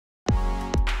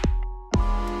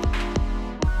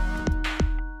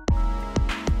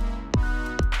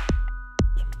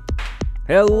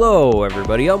Hello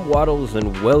everybody, I'm Waddles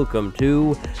and welcome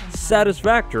to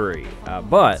Satisfactory,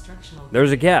 but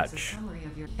there's a catch.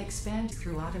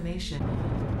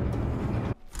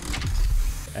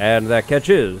 And that catch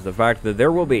is the fact that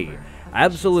there will be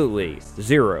absolutely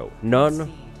zero, none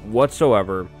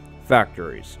whatsoever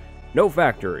factories. No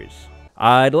factories.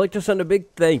 I'd like to send a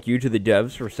big thank you to the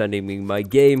devs for sending me my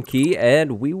game key,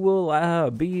 and we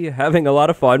will be having a lot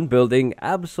of fun building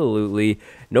absolutely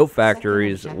no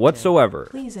factories whatsoever.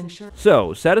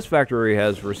 So, Satisfactory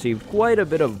has received quite a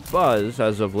bit of buzz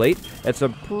as of late. It's a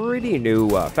pretty new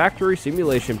factory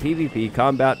simulation, PvP,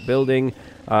 combat, building,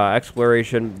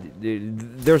 exploration.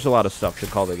 There's a lot of stuff to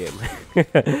call the game.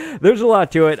 There's a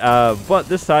lot to it, but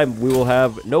this time we will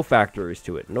have no factories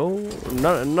to it. No,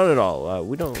 none at all.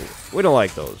 We don't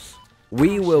like those.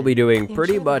 We will be doing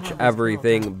pretty much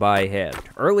everything by hand.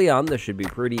 Early on, this should be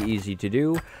pretty easy to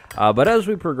do, but as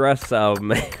we progress, I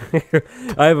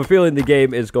have a feeling the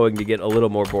game is going to get a little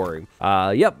more boring.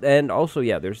 Yep, and also,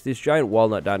 yeah, there's these giant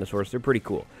walnut dinosaurs. They're pretty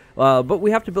cool. But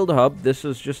we have to build a hub. This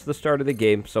is just the start of the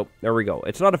game, so there we go.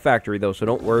 It's not a factory, though, so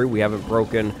don't worry. We haven't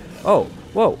broken... Oh,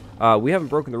 whoa. We haven't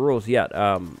broken the rules yet.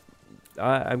 I'm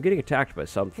getting attacked by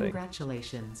something.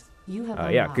 Congratulations. You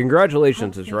have yeah,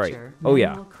 congratulations is right. Oh,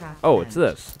 yeah. Oh, it's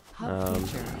this. No.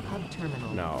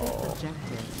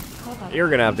 You're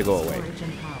gonna have to go away.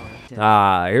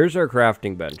 Here's our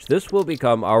crafting bench. This will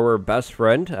become our best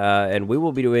friend, and we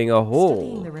will be doing a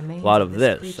whole lot of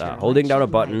this. Holding down a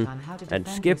button and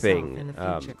skipping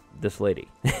this lady.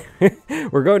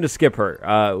 We're going to skip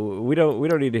her. We don't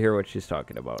need to hear what she's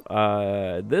talking about.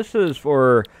 This is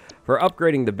for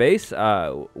upgrading the base.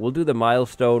 We'll do the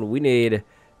milestone. We need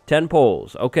 10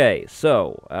 poles. Okay,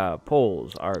 so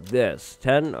poles are this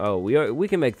 10. Oh, we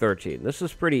can make 13. This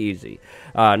is pretty easy.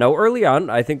 Now early on,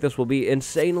 I think this will be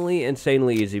insanely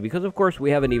easy because of course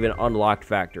we haven't even unlocked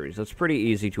factories. It's pretty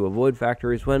easy to avoid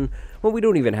factories when we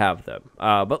don't even have them.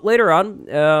 But later on,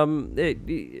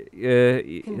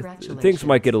 things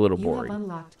might get a little boring. You have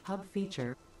unlocked hub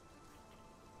feature.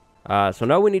 So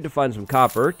now we need to find some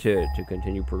copper to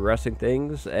continue progressing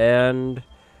things, and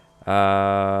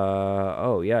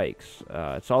oh, yikes.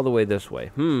 It's all the way this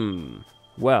way.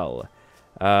 Well,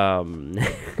 yeah,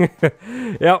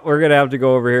 we're gonna have to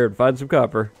go over here and find some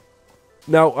copper.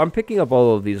 Now, I'm picking up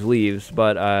all of these leaves,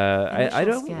 but, I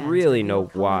don't really know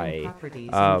why.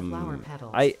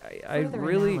 I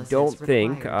really don't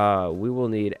think, we will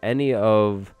need any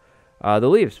of, the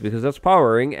leaves, because that's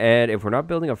powering, and if we're not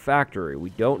building a factory, we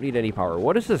don't need any power.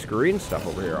 What is this green stuff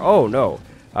over here? Oh, no.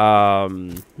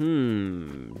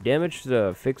 Damage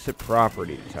to fix-it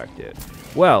property detected.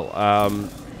 Well,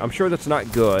 I'm sure that's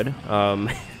not good.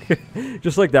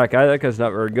 Just like that guy. That guy's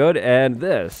not very good. And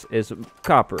this is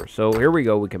copper. So here we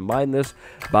go. We can mine this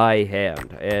by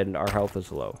hand. And our health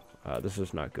is low. This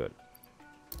is not good.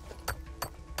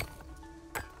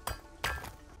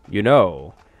 You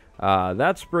know,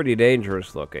 that's pretty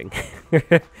dangerous looking.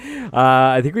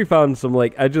 I think we found some,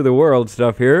 like, edge of the world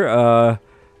stuff here.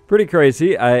 Pretty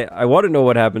crazy. I want to know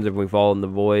what happens if we fall in the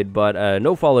void, but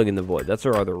no falling in the void. That's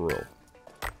our other rule.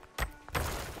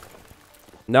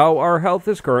 Now, our health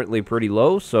is currently pretty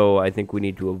low, so I think we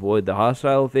need to avoid the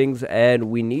hostile things, and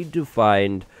we need to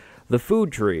find the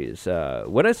food trees.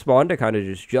 When I spawned, I kind of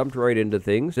just jumped right into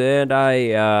things, and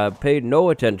I paid no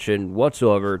attention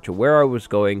whatsoever to where I was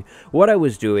going, what I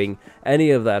was doing,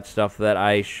 any of that stuff that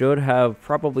I should have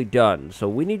probably done. So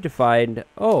we need to find...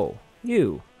 Oh,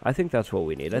 you... I think that's what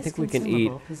we need. I think we can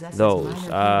eat those.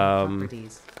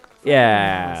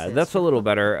 Yeah, that's a little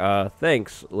better.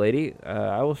 Thanks, lady.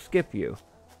 I will skip you.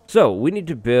 So, we need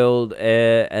to build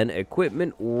an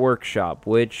equipment workshop,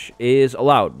 which is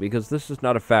allowed, because this is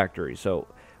not a factory. So,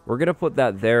 we're going to put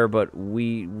that there, but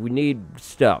we need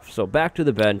stuff. So, back to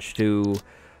the bench to...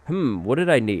 what did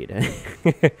I need?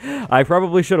 I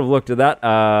probably should have looked at that.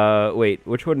 Wait,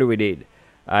 which one do we need?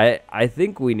 I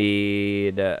think we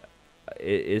need...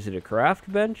 Is it a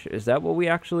craft bench? Is that what we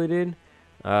actually need?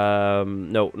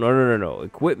 No.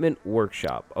 Equipment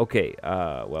workshop. Okay,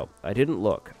 well, I didn't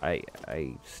look. I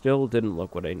still didn't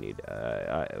look what I need.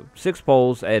 6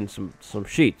 poles and some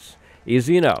sheets.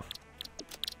 Easy enough.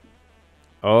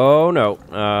 Oh, no.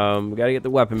 We gotta get the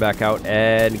weapon back out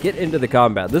and get into the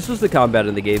combat. This is the combat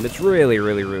in the game. It's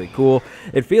really cool.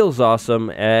 It feels awesome,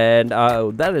 and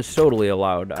that is totally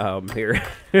allowed here.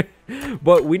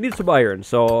 But we need some iron,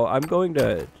 so I'm going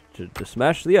to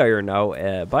smash the iron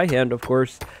now, by hand, of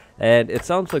course. And it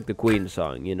sounds like the Queen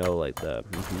song, you know, like the...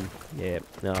 yeah,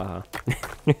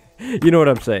 you know what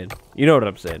I'm saying. You know what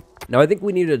I'm saying. Now, I think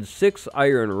we needed 6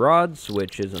 iron rods,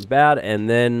 which isn't bad, and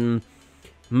then...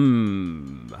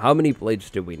 How many plates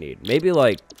do we need? Maybe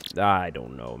like, I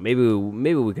don't know. Maybe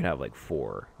we can have like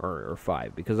 4 or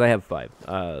 5 because I have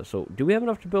 5. So do we have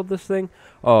enough to build this thing?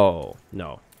 Oh,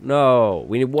 no. No,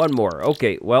 we need 1 more.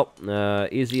 Okay, well,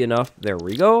 easy enough. There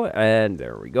we go. And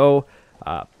there we go.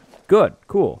 Good,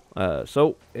 cool.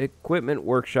 So equipment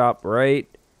workshop right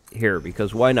here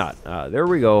because why not? There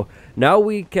we go. Now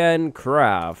we can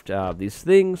craft these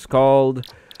things called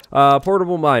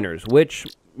portable miners, which,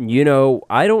 you know,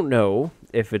 I don't know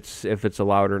if it's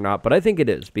allowed or not, but I think it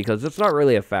is because it's not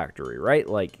really a factory, right?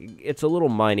 Like, it's a little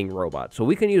mining robot. So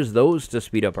we can use those to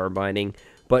speed up our mining,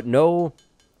 but no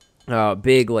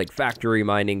big, like, factory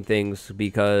mining things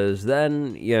because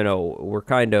then, you know, we're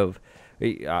kind of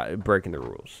breaking the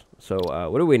rules. So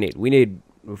what do we need? We need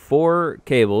 4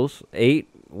 cables, 8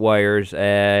 wires,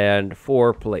 and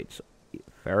 4 plates.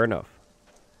 Fair enough.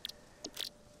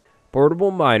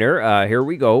 Portable miner, here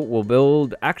we go. We'll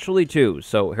build actually 2.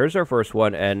 So here's our first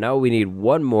one, and now we need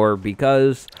 1 more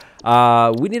because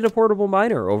we need a portable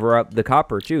miner over at the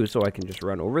copper too. So I can just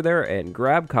run over there and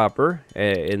grab copper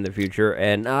in the future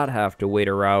and not have to wait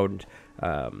around,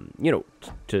 you know,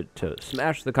 to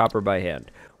smash the copper by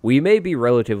hand. We may be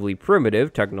relatively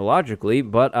primitive technologically,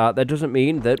 but that doesn't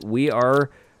mean that we are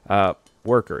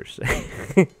workers.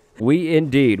 We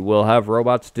indeed will have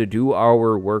robots to do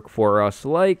our work for us,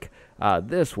 like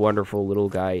this wonderful little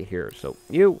guy here. So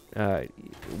you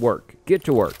work, get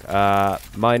to work,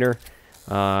 miner.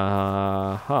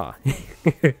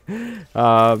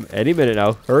 Any minute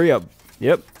now. Hurry up.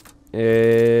 Yep.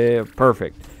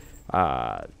 Perfect.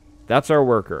 That's our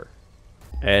worker.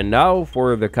 And now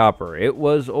for the copper. It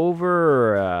was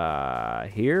over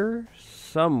here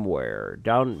somewhere.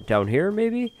 Down here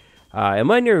maybe?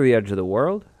 Am I near the edge of the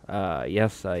world?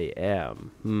 Yes, I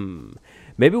am.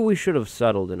 Maybe we should have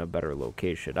settled in a better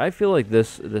location. I feel like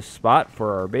this spot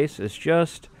for our base is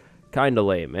just kind of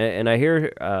lame. And I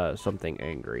hear something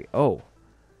angry. Oh.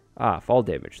 Fall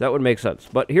damage. That would make sense.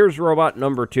 But here's robot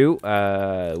number 2,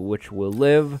 which will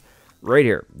live right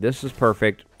here. This is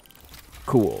perfect.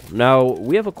 Cool. Now,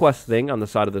 we have a quest thing on the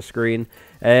side of the screen,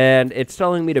 and it's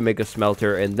telling me to make a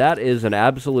smelter, and that is an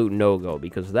absolute no-go,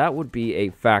 because that would be a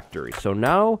factory. So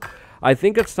now, I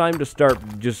think it's time to start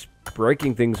just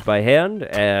breaking things by hand,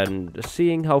 and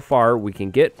seeing how far we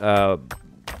can get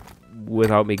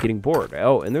without me getting bored.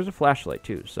 Oh, and there's a flashlight,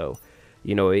 too, so,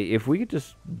 you know, if we get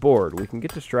just bored, we can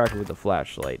get distracted with the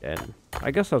flashlight, and I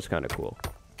guess that's kind of cool.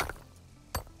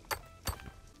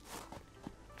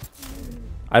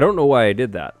 I don't know why I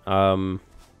did that. I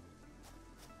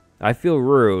feel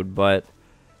rude, but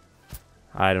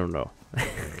I don't know.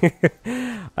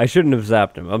 I shouldn't have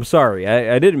zapped him. I'm sorry.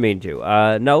 I didn't mean to.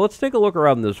 Now, let's take a look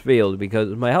around this field, because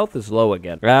my health is low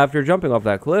again. After jumping off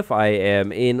that cliff, I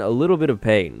am in a little bit of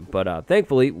pain. But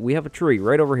thankfully, we have a tree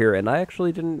right over here, and I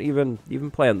actually didn't even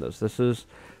plan this. This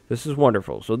is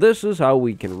wonderful. So this is how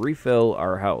we can refill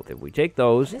our health. If we take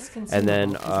those, and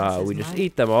then we just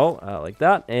eat them all like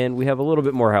that, and we have a little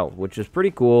bit more health, which is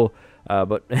pretty cool.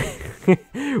 But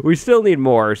we still need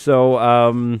more.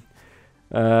 So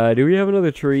do we have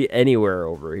another tree anywhere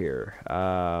over here?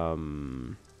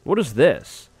 What is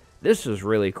this? This is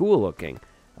really cool looking.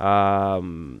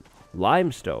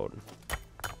 Limestone.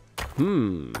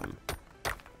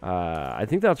 I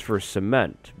think that's for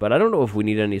cement, but I don't know if we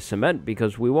need any cement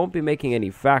because we won't be making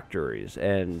any factories,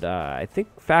 and I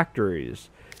think factories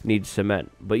need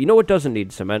cement. But you know what doesn't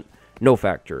need cement? No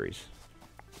factories.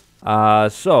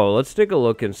 So let's take a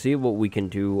look and see what we can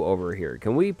do over here.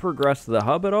 Can we progress the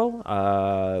hub at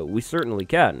all? We certainly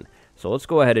can. So let's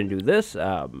go ahead and do this.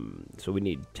 So we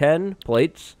need 10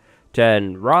 plates,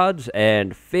 10 rods,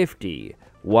 and 50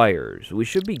 wires. We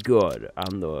should be good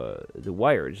on the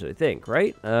wires, I think,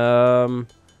 right? Yeah,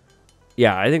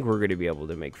 I think we're going to be able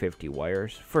to make 50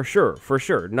 wires. For sure,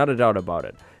 not a doubt about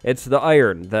it. It's the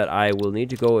iron that I will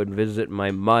need to go and visit my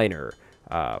miner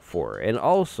for. And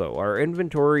also, our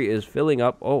inventory is filling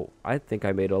up. Oh, I think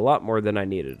I made a lot more than I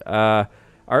needed.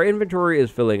 Our inventory is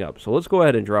filling up, so let's go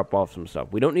ahead and drop off some stuff.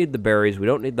 We don't need the berries. We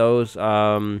don't need those.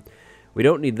 We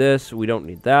don't need this. We don't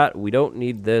need that. We don't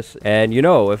need this. And, you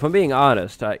know, if I'm being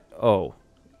honest, If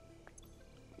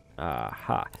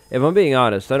I'm being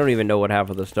honest, I don't even know what half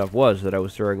of the stuff was that I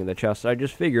was throwing in the chest. I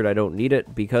just figured I don't need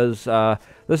it because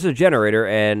this is a generator,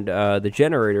 and the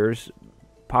generators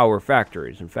power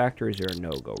factories, and factories are a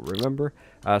no-go, remember?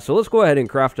 So let's go ahead and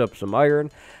craft up some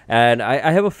iron, and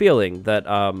I have a feeling that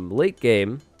late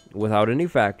game, without any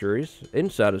factories, in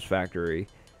Satisfactory,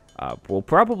 will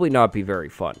probably not be very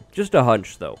fun. Just a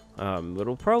hunch, though.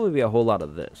 It'll probably be a whole lot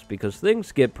of this, because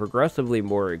things get progressively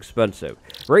more expensive.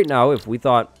 Right now, if we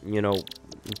thought, you know,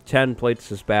 10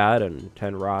 plates is bad and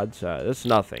 10 rods. That's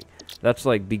nothing. That's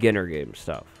like beginner game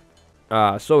stuff.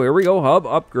 So here we go. Hub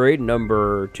upgrade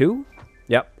number 2.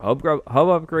 Yep, hub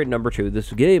upgrade number 2.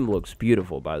 This game looks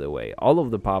beautiful, by the way. All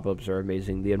of the pop-ups are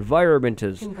amazing. The environment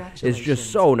is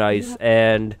just so nice,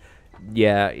 and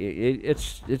yeah,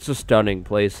 it's a stunning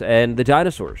place. And the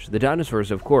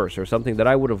dinosaurs, of course, are something that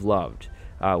I would have loved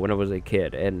when I was a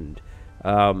kid. And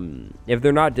if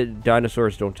they're not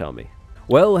dinosaurs, don't tell me.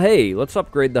 Well, hey, let's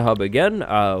upgrade the hub again.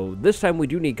 This time we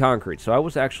do need concrete, so I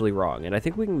was actually wrong. And I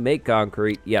think we can make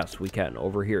concrete. Yes, we can,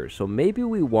 over here. So maybe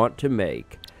we want to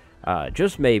make,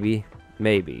 just maybe,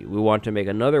 we want to make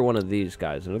another one of these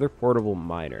guys, another portable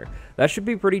miner. That should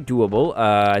be pretty doable.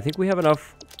 I think we have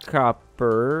enough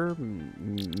copper,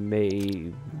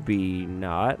 maybe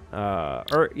not.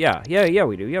 Or, yeah,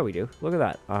 we do. Look at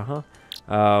that.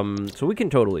 So we can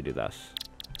totally do this.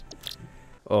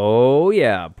 Oh,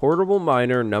 yeah, portable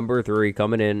miner number 3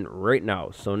 coming in right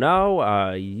now. So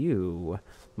now, you,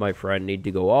 my friend, need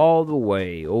to go all the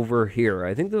way over here.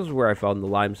 I think this is where I found the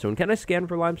limestone. Can I scan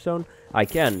for limestone? I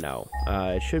can now.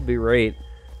 It should be right,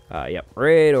 yep,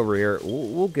 right over here.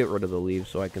 We'll get rid of the leaves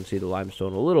so I can see the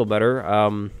limestone a little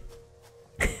better.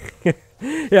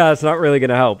 Yeah, it's not really going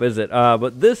to help, is it?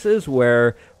 But this is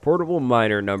where portable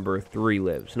miner number 3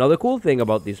 lives. Now, the cool thing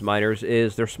about these miners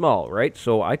is they're small, right?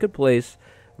 So I could place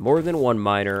more than one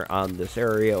miner on this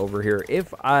area over here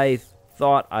if I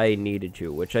thought I needed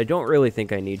to, which I don't really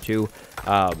think I need to.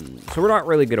 So we're not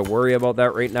really going to worry about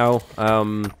that right now.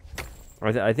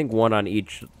 I think one on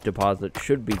each deposit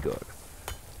should be good.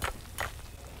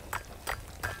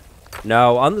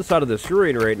 Now, on the side of the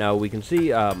screen right now, we can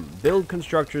see build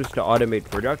constructors to automate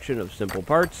production of simple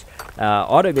parts.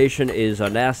 Automation is a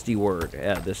nasty word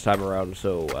this time around,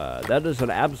 so that is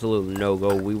an absolute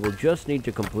no-go. We will just need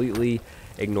to completely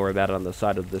ignore that on the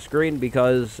side of the screen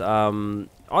because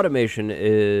automation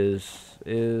is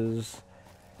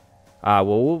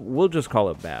well, we'll just call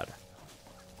it bad.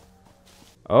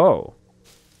 Oh,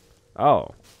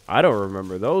 I don't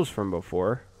remember those from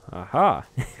before. Aha.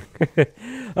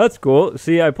 That's cool.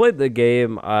 See, I played the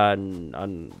game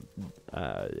on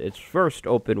its first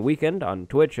open weekend on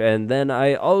Twitch, and then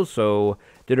I also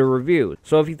did a review.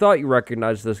 So if you thought you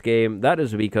recognized this game, that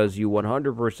is because you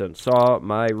 100% saw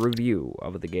my review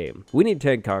of the game. We need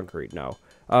 10 concrete now.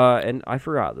 And I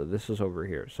forgot that this is over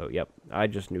here. So, yep, I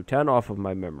just knew 10 off of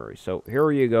my memory. So here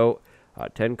you go.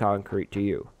 10 concrete to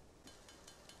you.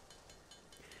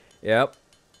 Yep.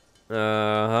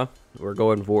 We're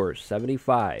going for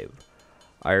 75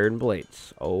 iron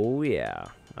plates. Oh, yeah.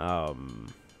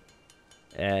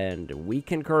 And we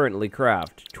can currently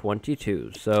craft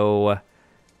 22. So,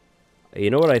 you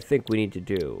know what I think we need to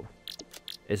do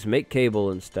is make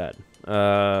cable instead.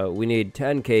 We need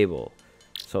 10 cable.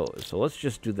 So let's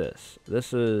just do this.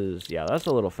 This is, yeah, that's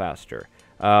a little faster.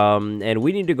 And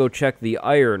we need to go check the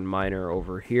iron miner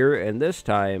over here. And this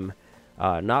time,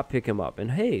 not pick him up.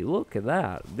 And hey, look at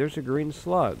that. There's a green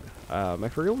slug. I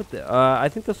forget what the, I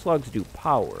think the slugs do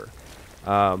power.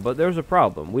 But there's a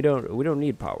problem. We don't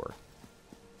need power.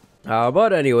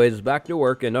 But anyways, back to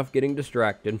work. Enough getting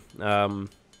distracted.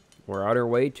 We're on our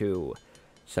way to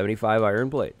 75 iron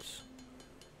plates.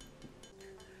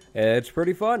 It's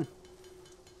pretty fun.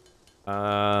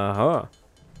 Oh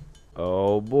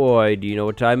boy, do you know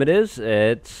what time it is?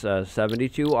 It's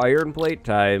 72 iron plate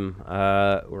time.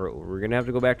 We're gonna have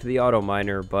to go back to the auto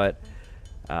miner, but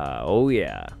oh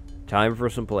yeah, time for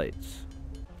some plates.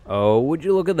 Oh, would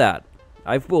you look at that?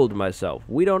 I fooled myself.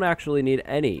 We don't actually need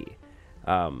any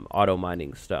auto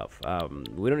mining stuff.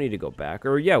 We don't need to go back,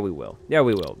 or yeah, we will. Yeah,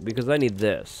 we will, because I need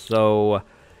this. So,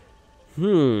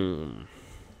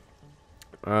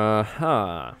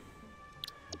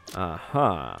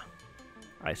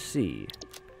 I see.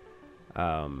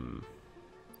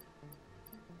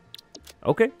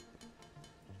 Okay.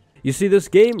 You see, this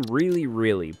game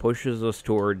really pushes us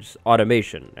towards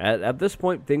automation. At this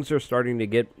point, things are starting to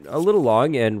get a little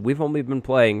long, and we've only been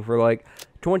playing for like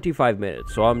 25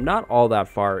 minutes, so I'm not all that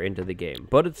far into the game.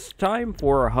 But it's time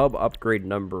for hub upgrade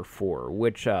number 4,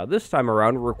 which this time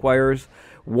around requires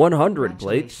 100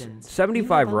 plates,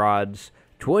 75 rods,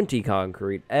 20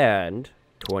 concrete, and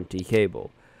 20 cable.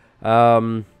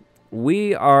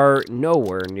 We are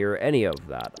nowhere near any of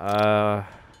that.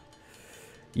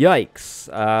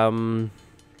 Yikes.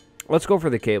 Let's go for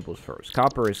the cables first.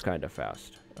 Copper is kind of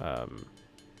fast.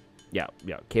 Yeah,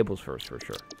 cables first for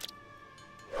sure.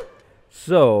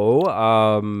 So,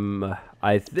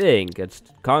 I think it's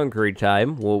concrete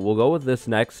time. We'll go with this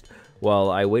next while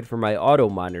I wait for my auto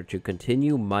miner to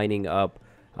continue mining up.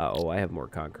 Oh, I have more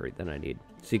concrete than I need.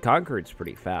 See, concrete's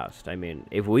pretty fast. I mean,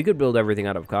 if we could build everything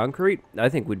out of concrete, I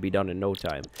think we'd be done in no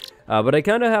time. But I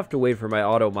kind of have to wait for my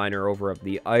auto miner over at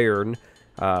the iron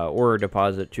ore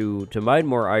deposit to mine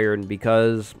more iron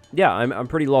because, yeah, I'm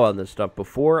pretty low on this stuff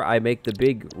before I make the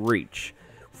big reach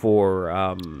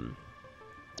for,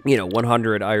 you know,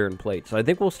 100 iron plates. So I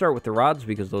think we'll start with the rods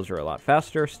because those are a lot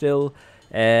faster still,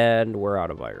 and we're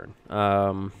out of iron.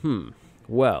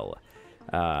 Well,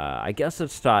 I guess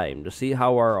it's time to see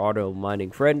how our auto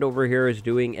mining friend over here is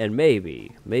doing, and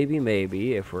maybe,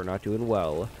 if we're not doing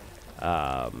well,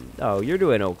 oh, you're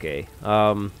doing okay.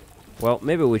 Well,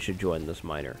 maybe we should join this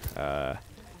miner.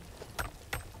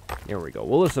 Here we go.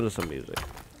 We'll listen to some music.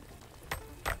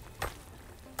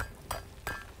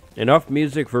 Enough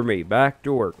music for me. Back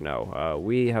to work now.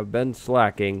 We have been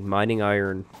slacking, mining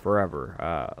iron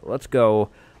forever. Let's go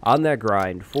on that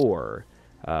grind for,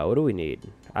 what do we need?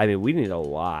 I mean, we need a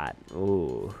lot.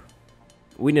 Ooh.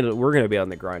 We're going to be on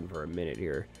the grind for a minute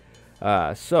here.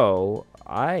 So,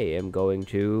 I am going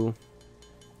to,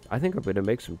 I think I'm going to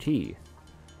make some tea.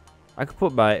 I could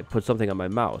put something on my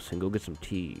mouse and go get some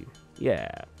tea. Yeah.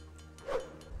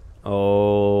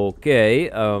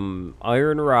 Okay,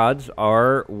 iron rods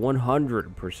are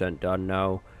 100% done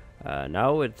now.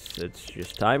 Now it's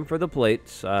just time for the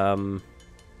plates, and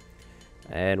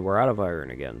we're out of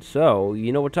iron again. So,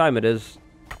 you know what time it is.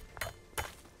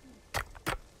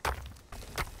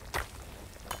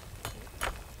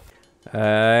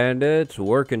 And it's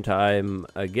working time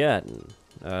again.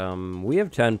 We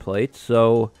have 10 plates,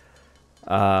 so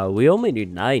we only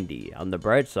need 90 on the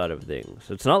bright side of things.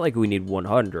 It's not like we need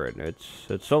 100.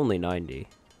 It's only 90.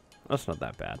 That's not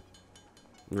that bad.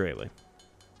 Really.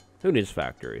 Who needs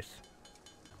factories?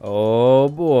 Oh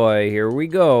boy, here we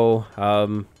go.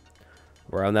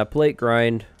 We're on that plate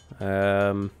grind.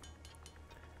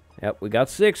 Yep, we got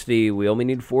 60. We only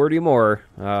need 40 more.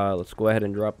 Let's go ahead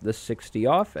and drop this 60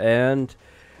 off, and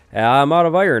I'm out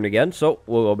of iron again, so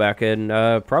we'll go back and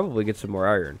probably get some more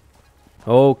iron.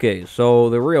 Okay,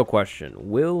 so the real question,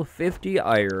 will 50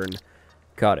 iron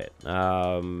cut it?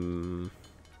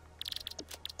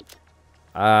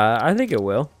 I think it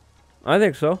will. I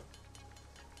think so.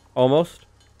 Almost.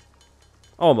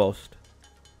 Almost.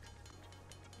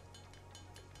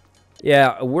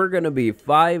 Yeah, we're going to be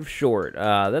 5 short.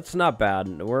 That's not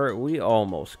bad. We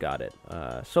almost got it.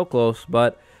 So close,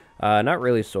 but not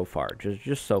really so far.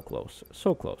 Just so close.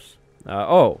 So close.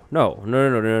 Oh, no.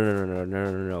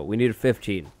 We need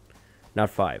 15,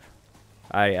 not 5.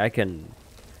 I can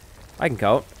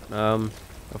count.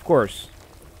 Of course.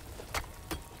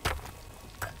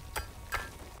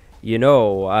 You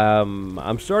know,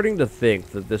 I'm starting to think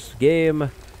that this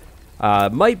game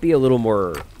might be a little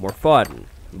more fun,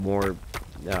 more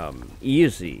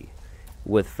easy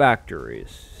with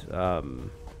factories.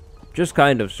 Just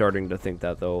kind of starting to think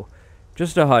that, though.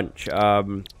 Just a hunch.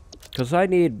 Because I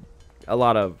need a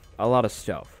lot of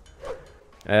stuff.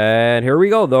 And here we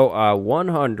go, though.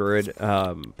 100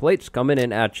 plates coming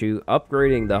in at you,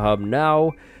 upgrading the hub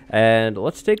now. And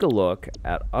let's take a look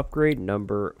at upgrade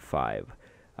number 5.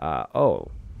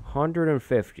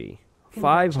 150.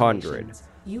 500.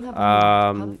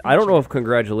 I don't know if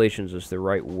congratulations is the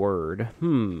right word.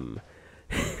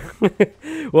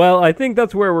 Well, I think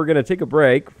that's where we're going to take a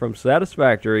break from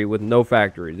Satisfactory with no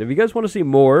factories. If you guys want to see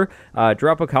more,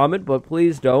 drop a comment, but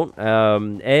please don't.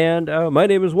 My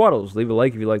name is Waddles. Leave a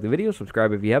like if you like the video.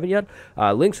 Subscribe if you haven't yet.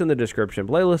 Links in the description.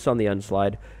 Playlist on the end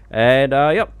slide. And,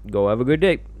 yep, go have a good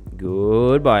day.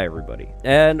 Goodbye, everybody.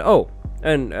 And, oh,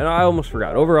 and I almost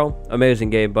forgot. Overall, amazing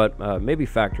game, but maybe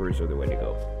factories are the way to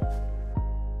go.